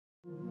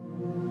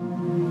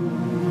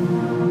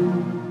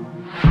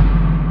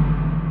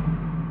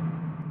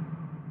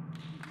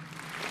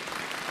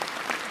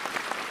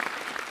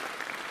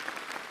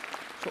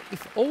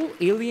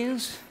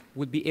aliens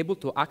will be able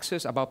to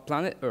access about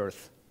planet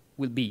Earth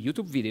will be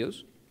YouTube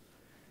videos,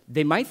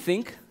 they might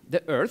think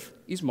the Earth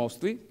is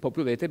mostly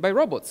populated by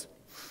robots.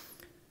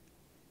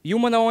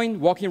 Humanoid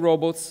walking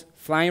robots,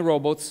 flying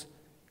robots,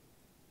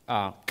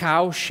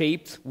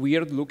 cow-shaped,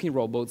 weird-looking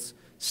robots,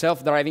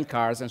 self-driving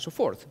cars, and so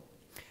forth.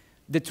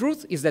 The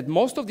truth is that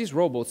most of these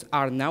robots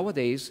are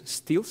nowadays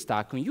still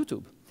stuck on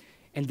YouTube.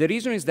 And the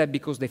reason is that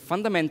because they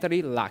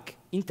fundamentally lack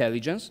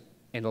intelligence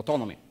and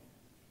autonomy.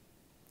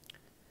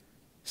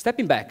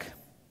 Stepping back,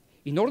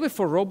 in order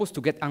for robots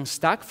to get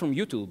unstuck from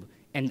YouTube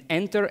and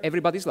enter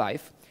everybody's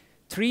life,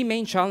 three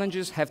main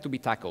challenges have to be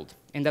tackled.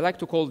 And I like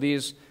to call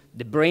these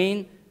the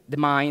brain, the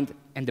mind,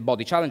 and the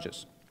body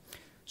challenges.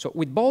 So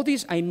with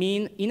bodies, I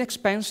mean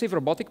inexpensive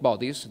robotic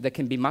bodies that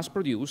can be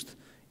mass-produced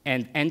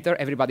and enter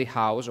everybody's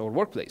house or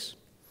workplace.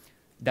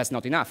 That's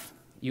not enough.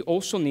 You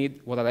also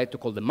need what I like to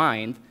call the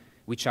mind,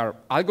 which are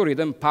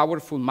algorithms,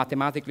 powerful,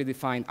 mathematically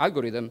defined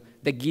algorithm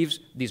that gives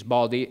this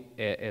body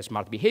a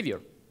smart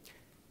behavior.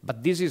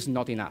 But this is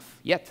not enough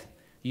yet.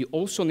 You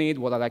also need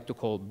what I like to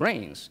call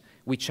brains,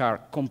 which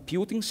are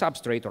computing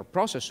substrate or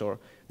processor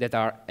that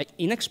are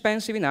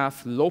inexpensive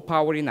enough, low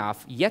power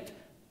enough, yet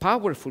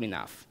powerful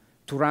enough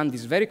to run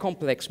this very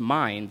complex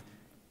mind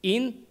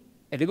in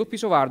a little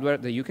piece of hardware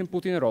that you can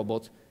put in a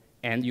robot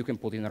and you can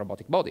put in a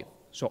robotic body.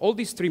 So all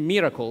these three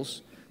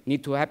miracles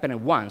need to happen at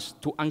once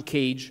to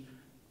uncage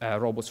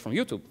robots from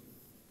YouTube.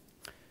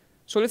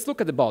 So let's look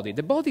at the body.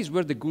 The body is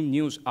where the good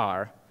news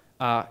are.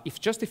 If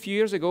just a few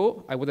years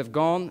ago I would have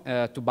gone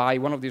to buy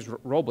one of these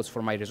robots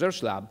for my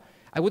research lab,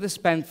 I would have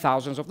spent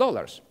thousands of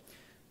dollars.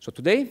 So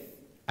today,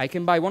 I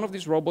can buy one of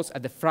these robots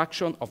at the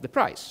fraction of the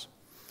price.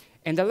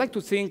 And I like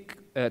to think,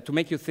 to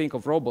make you think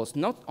of robots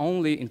not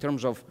only in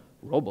terms of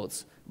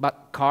robots,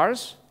 but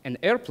cars and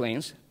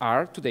airplanes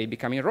are today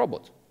becoming a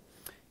robot.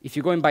 If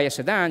you go and buy a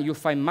sedan, you'll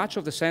find much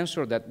of the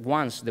sensor that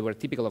once they were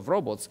typical of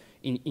robots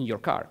in your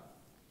car.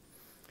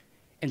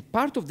 And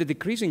part of the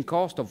decreasing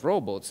cost of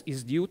robots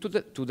is due to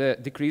the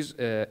decrease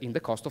in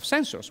the cost of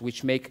sensors,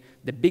 which make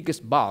the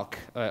biggest bulk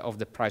of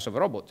the price of a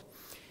robot.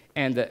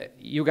 And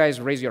you guys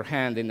raise your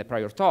hand in the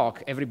prior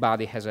talk,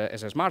 everybody has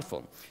a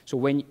smartphone. So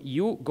when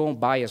you go and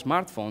buy a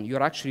smartphone,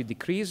 you're actually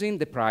decreasing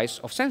the price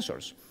of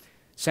sensors.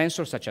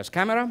 Sensors such as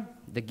camera,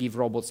 that give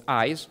robots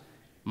eyes,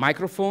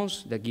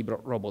 microphones, that give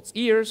robots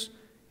ears,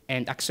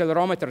 and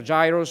accelerometer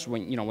gyros,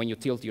 when you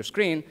tilt your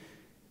screen,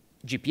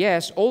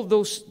 GPS, all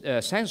those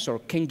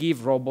sensors can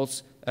give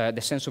robots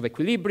the sense of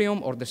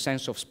equilibrium or the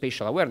sense of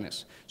spatial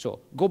awareness. So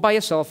go buy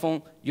a cell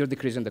phone, you're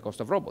decreasing the cost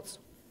of robots.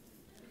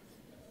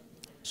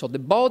 So the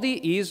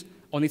body is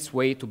on its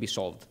way to be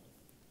solved.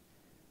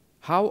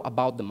 How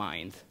about the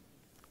mind?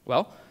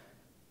 Well,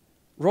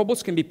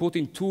 robots can be put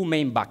in two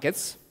main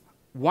buckets.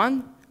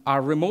 One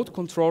are remote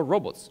control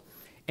robots.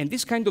 And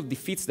this kind of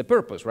defeats the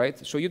purpose,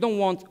 right? So you don't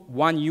want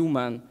one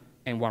human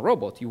and one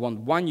robot. You want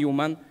one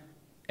human,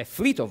 a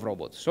fleet of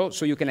robots,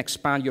 so you can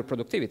expand your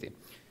productivity.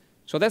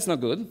 So that's not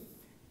good.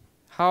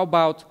 How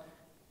about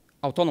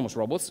autonomous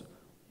robots?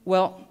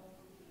 Well,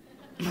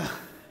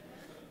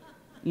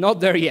 not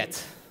there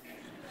yet.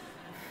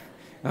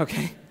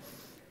 Okay?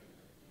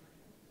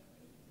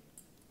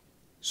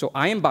 So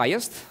I am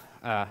biased.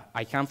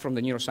 I come from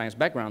the neuroscience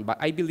background, but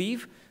I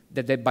believe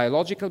that the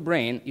biological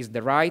brain is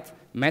the right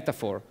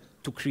metaphor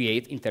to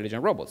create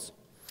intelligent robots.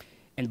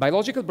 And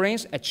biological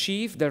brains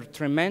achieve their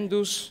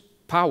tremendous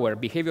power,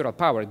 behavioral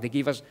power. They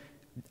give us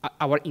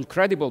our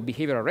incredible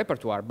behavioral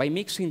repertoire by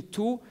mixing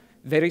two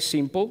very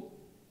simple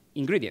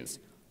ingredients,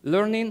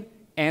 learning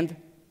and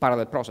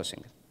parallel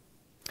processing.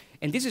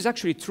 And this is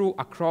actually true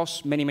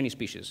across many, many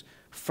species,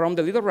 from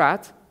the little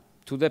rat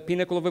to the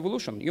pinnacle of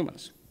evolution,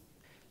 humans.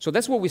 So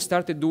that's what we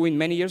started doing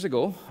many years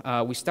ago.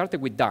 We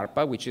started with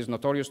DARPA, which is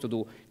notorious to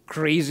do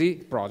crazy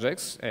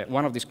projects.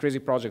 One of these crazy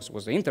projects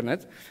was the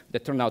internet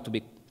that turned out to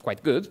be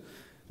quite good.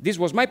 This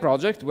was my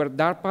project where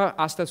DARPA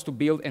asked us to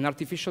build an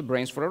artificial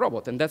brains for a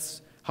robot, and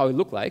that's how it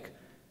looked like.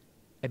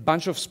 A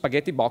bunch of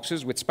spaghetti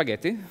boxes with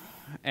spaghetti,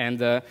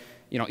 and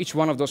each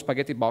one of those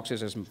spaghetti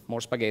boxes has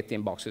more spaghetti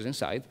and boxes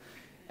inside.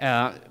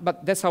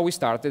 But that's how we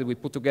started. We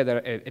put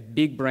together a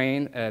big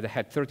brain that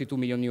had 32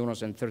 million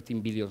neurons and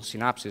 13 billion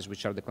synapses,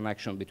 which are the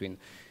connection between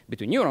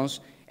neurons.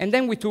 And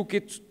then we took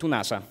it to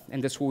NASA,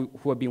 and that's who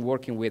I've been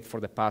working with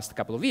for the past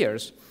couple of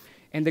years.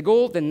 And the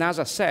goal that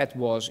NASA set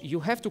was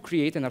you have to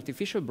create an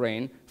artificial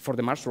brain for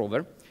the Mars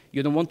rover.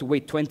 You don't want to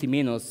wait 20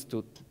 minutes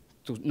to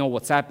know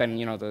what's happened,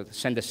 to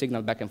send a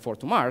signal back and forth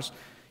to Mars.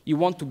 You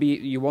want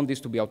this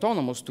to be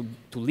autonomous, to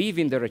live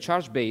in the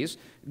recharge base,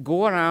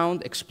 go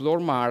around, explore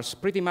Mars,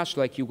 pretty much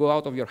like you go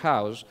out of your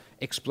house,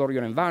 explore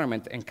your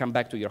environment, and come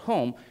back to your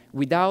home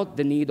without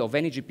the need of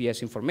any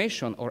GPS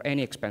information or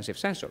any expensive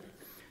sensor.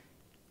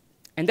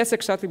 And that's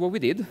exactly what we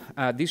did.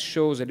 This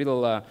shows a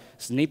little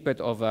snippet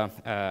of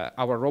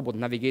our robot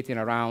navigating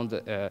around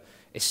a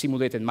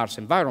simulated Mars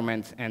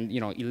environment, and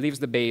it leaves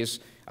the base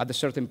at a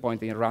certain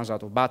point, and it runs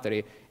out of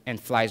battery and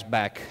flies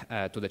back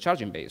to the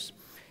charging base.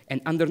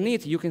 And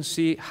underneath, you can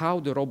see how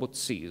the robot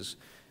sees.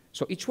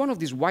 So each one of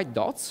these white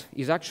dots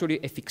is actually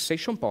a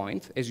fixation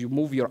point. As you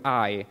move your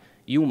eye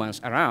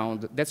humans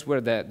around, that's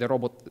where the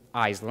robot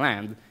eyes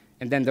land.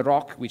 And then the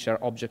rock, which are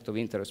objects of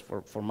interest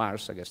for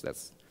Mars, I guess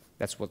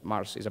that's what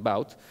Mars is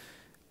about.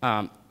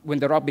 When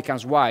the rock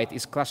becomes white,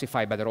 it's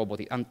classified by the robot,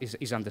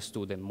 is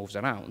understood and moves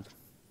around.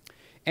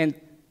 And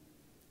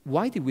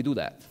why did we do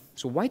that?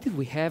 So why did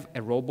we have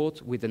a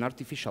robot with an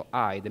artificial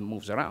eye that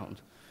moves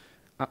around?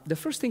 The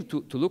first thing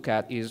to look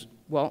at is,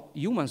 well,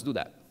 humans do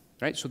that,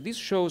 right? So this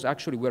shows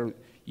actually where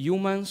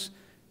humans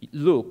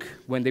look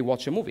when they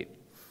watch a movie.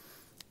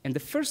 And the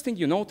first thing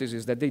you notice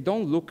is that they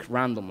don't look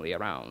randomly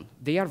around.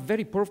 They are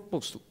very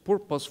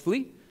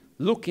purposefully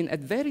looking at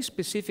very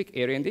specific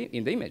area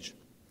in the image.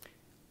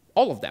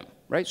 All of them,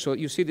 right? So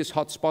you see this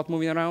hot spot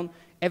moving around.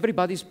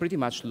 Everybody's pretty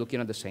much looking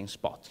at the same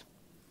spot.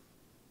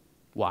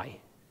 Why?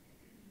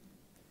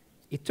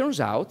 It turns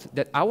out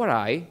that our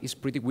eye is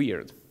pretty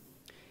weird.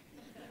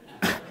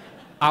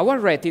 Our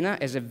retina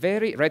is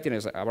retina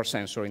is our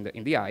sensor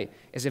in the eye,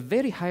 has a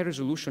very high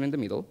resolution in the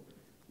middle,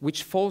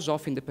 which falls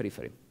off in the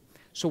periphery.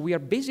 So we are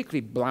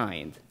basically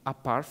blind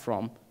apart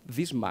from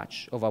this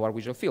much of our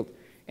visual field.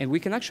 And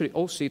we can actually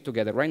all see it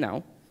together right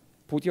now.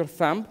 Put your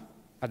thumb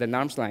at an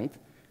arm's length,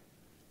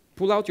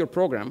 pull out your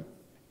program,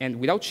 and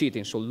without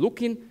cheating, so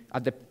looking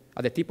at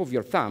the tip of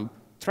your thumb,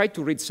 try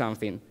to read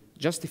something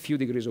just a few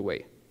degrees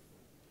away.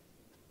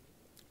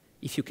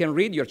 If you can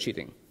read, you're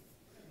cheating.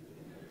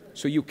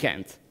 So you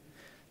can't.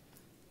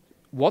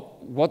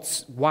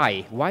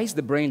 Why? Why is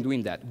the brain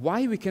doing that?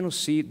 Why we cannot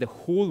see the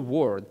whole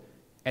world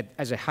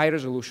as a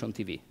high-resolution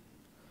TV?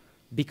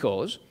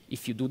 Because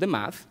if you do the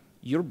math,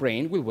 your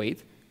brain will weigh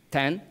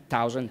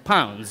 10,000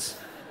 pounds.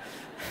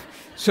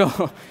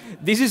 So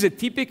this is a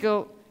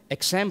typical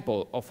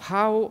example of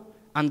how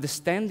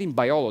understanding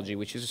biology,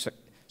 which is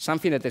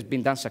something that has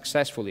been done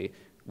successfully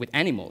with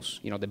animals,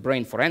 the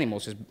brain for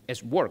animals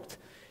has worked,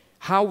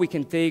 how we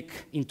can take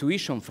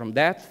intuition from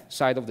that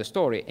side of the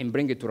story and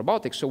bring it to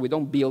robotics so we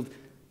don't build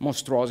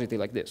monstrosity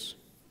like this.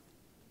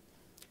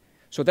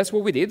 So that's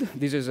what we did.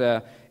 This is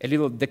a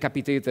little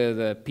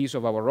decapitated piece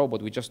of our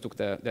robot. We just took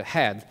the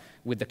head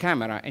with the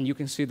camera, and you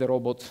can see the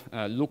robot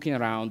looking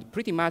around,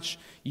 pretty much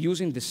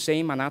using the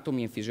same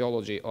anatomy and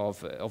physiology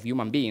of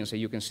human beings.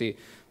 And you can see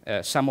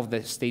some of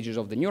the stages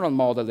of the neural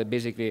model that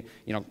basically,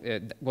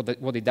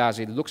 what it does,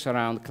 it looks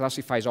around,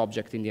 classifies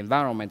objects in the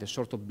environment, and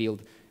sort of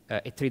build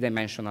a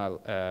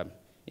three-dimensional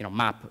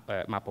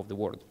map of the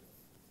world.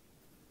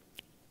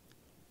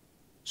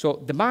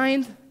 So the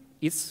mind,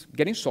 it's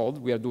getting solved.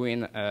 We are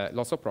doing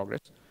lots of progress.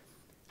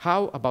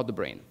 How about the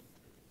brain?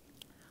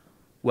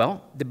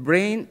 Well, the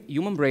brain,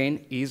 human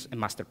brain, is a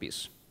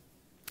masterpiece.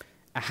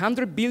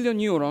 100 billion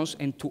neurons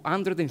and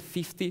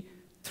 250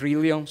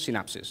 trillion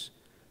synapses.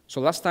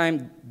 So last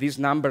time these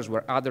numbers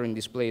were uttered in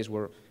displays,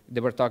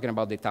 they were talking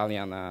about the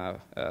Italian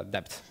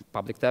debt,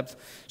 public debt.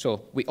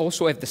 So we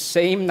also have the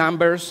same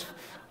numbers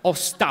of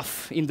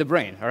stuff in the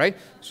brain, all right?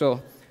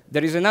 So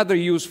there is another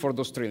use for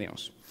those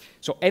trillions.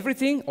 So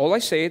everything, all I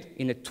said,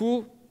 in a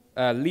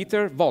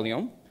 2-liter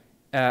volume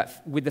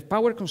with the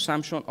power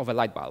consumption of a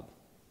light bulb.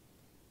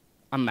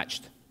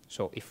 Unmatched.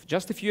 So if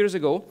just a few years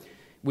ago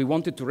we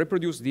wanted to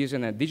reproduce this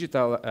in a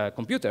digital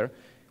computer,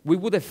 we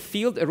would have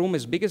filled a room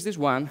as big as this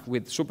one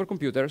with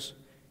supercomputers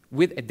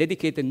with a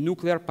dedicated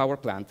nuclear power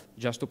plant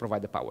just to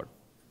provide the power.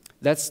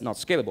 That's not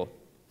scalable.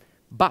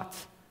 But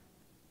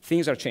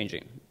things are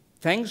changing.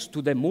 Thanks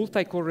to the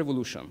multi-core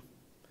revolution,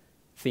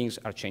 things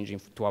are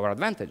changing to our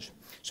advantage.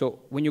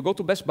 So when you go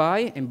to Best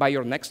Buy and buy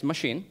your next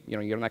machine,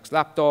 your next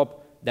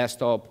laptop,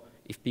 desktop,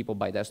 if people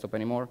buy desktop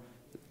anymore,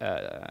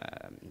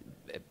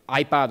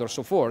 iPad or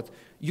so forth,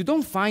 you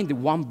don't find the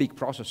one big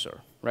processor,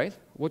 right?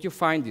 What you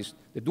find is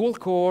the dual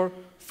core,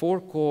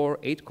 4-core,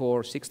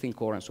 8-core,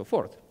 16-core, and so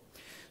forth.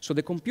 So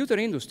the computer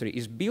industry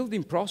is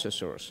building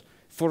processors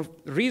for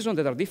reasons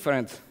that are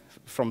different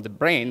from the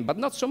brain, but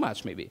not so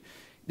much maybe,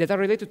 that are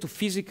related to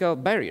physical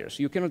barriers.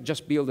 You cannot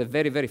just build a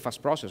very, very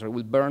fast processor. It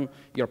will burn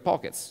your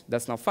pockets.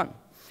 That's not fun.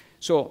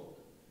 So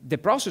the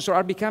processors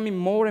are becoming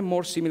more and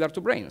more similar to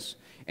brains.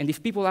 And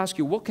if people ask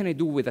you, what can I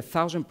do with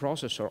 1,000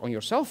 processor on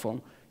your cell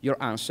phone, your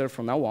answer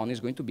from now on is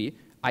going to be,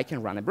 I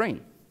can run a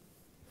brain.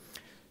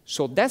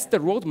 So that's the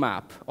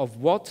roadmap of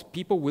what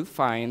people will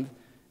find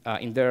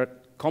in their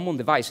common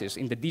devices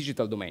in the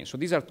digital domain. So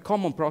these are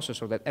common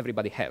processors that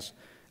everybody has.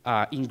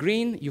 In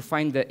green, you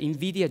find the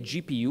NVIDIA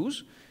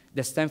GPUs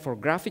that stand for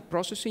graphic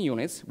processing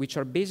units, which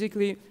are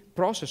basically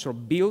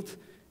processors built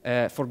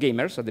for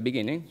gamers at the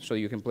beginning, so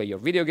you can play your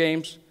video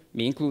games,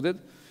 me included.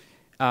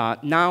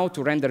 Now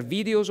to render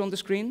videos on the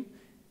screen,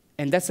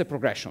 and that's a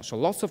progression. So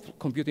lots of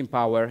computing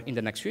power in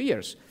the next few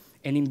years.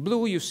 And in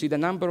blue, you see the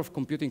number of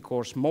computing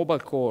cores, mobile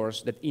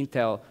cores, that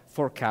Intel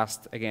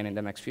forecasts again in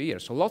the next few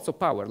years. So lots of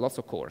power, lots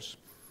of cores.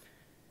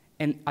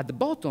 And at the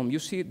bottom, you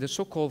see the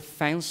so-called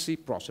fancy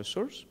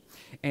processors.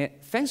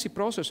 Fancy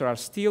processors are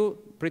still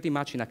pretty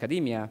much in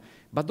academia,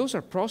 but those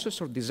are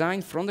processors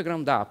designed from the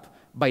ground up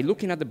by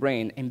looking at the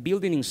brain and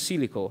building in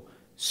silico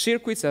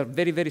circuits that are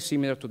very, very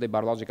similar to the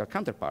biological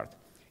counterpart.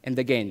 And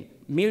again,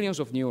 millions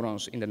of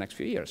neurons in the next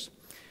few years.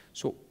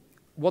 So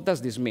what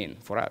does this mean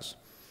for us?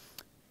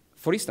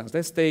 For instance,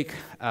 let's take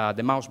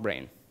the mouse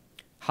brain.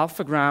 Half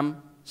a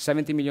gram,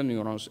 70 million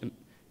neurons. And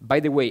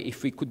by the way,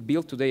 if we could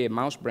build today a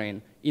mouse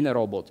brain in a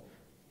robot,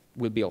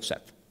 we'll be all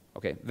set.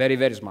 Okay, very,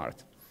 very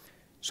smart.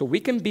 So we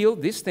can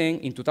build this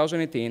thing in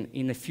 2018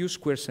 in a few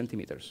square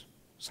centimeters,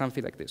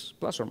 something like this,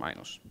 plus or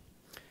minus.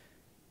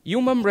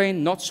 Human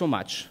brain, not so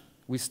much.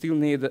 We still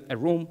need a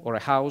room or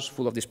a house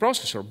full of this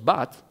processor,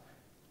 but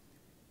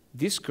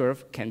this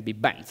curve can be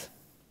bent.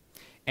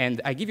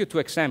 And I give you two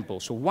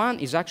examples. So one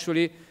is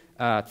actually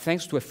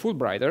thanks to a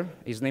Fulbrighter.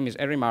 His name is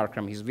Harry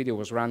Markram. His video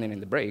was running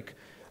in the break,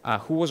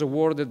 who was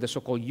awarded the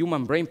so-called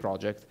Human Brain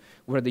Project,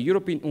 where the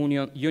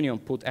European Union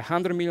put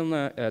 $100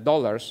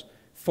 million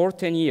for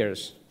 10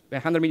 years,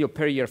 100 million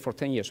per year for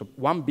 10 years, so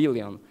 1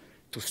 billion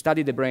to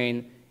study the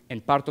brain,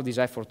 and part of this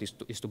effort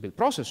is to build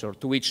processor,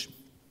 to which,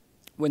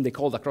 when they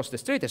called across the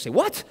street, they say,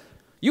 what?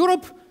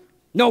 Europe?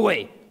 No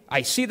way.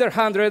 I see their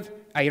 100,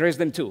 I raise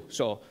them 2.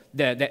 So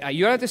the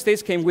United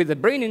States came with the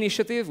Brain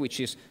Initiative, which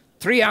is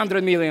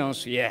 300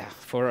 millions, yeah,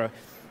 for,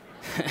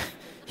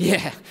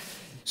 yeah.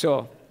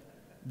 So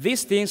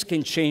these things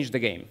can change the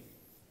game.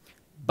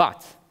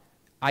 But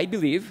I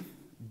believe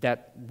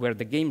that where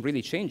the game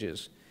really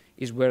changes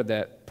is where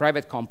the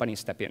private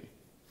companies step in.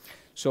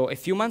 So a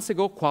few months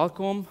ago,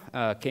 Qualcomm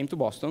came to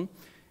Boston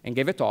and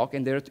gave a talk,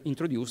 and they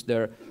introduced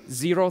their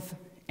 0th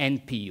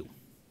NPU.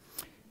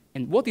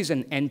 And what is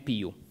an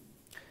NPU?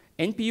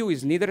 NPU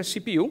is neither a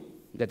CPU,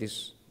 that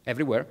is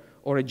everywhere,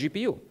 or a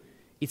GPU.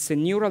 It's a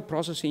neural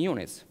processing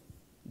unit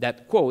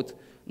that, quote,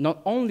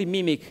 not only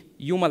mimic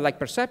human-like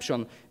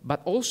perception,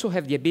 but also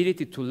have the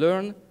ability to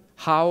learn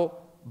how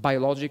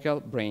biological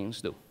brains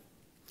do.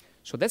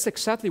 So that's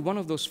exactly one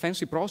of those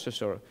fancy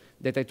processors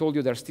that I told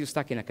you they're still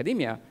stuck in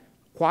academia,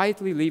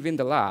 quietly leaving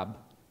the lab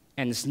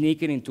and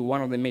sneaking into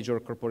one of the major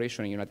corporations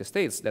in the United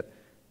States that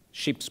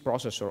ships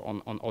processor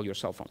on all your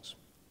cell phones.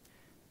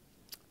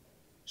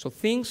 So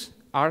things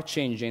are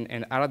changing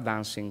and are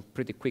advancing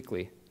pretty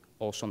quickly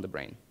also on the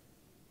brain.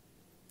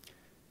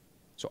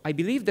 So I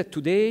believe that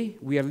today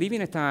we are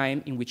living a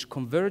time in which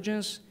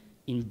convergence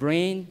in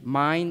brain,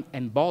 mind,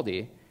 and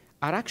body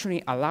are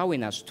actually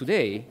allowing us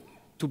today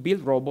to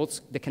build robots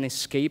that can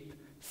escape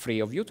free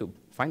of YouTube,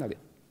 finally.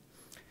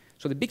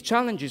 So the big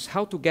challenge is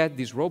how to get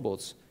these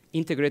robots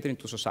integrated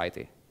into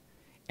society.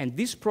 And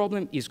this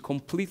problem is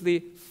completely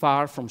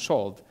far from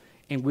solved,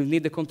 and we'll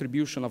need the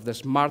contribution of the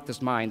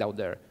smartest mind out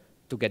there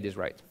to get this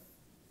right.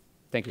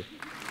 Thank you.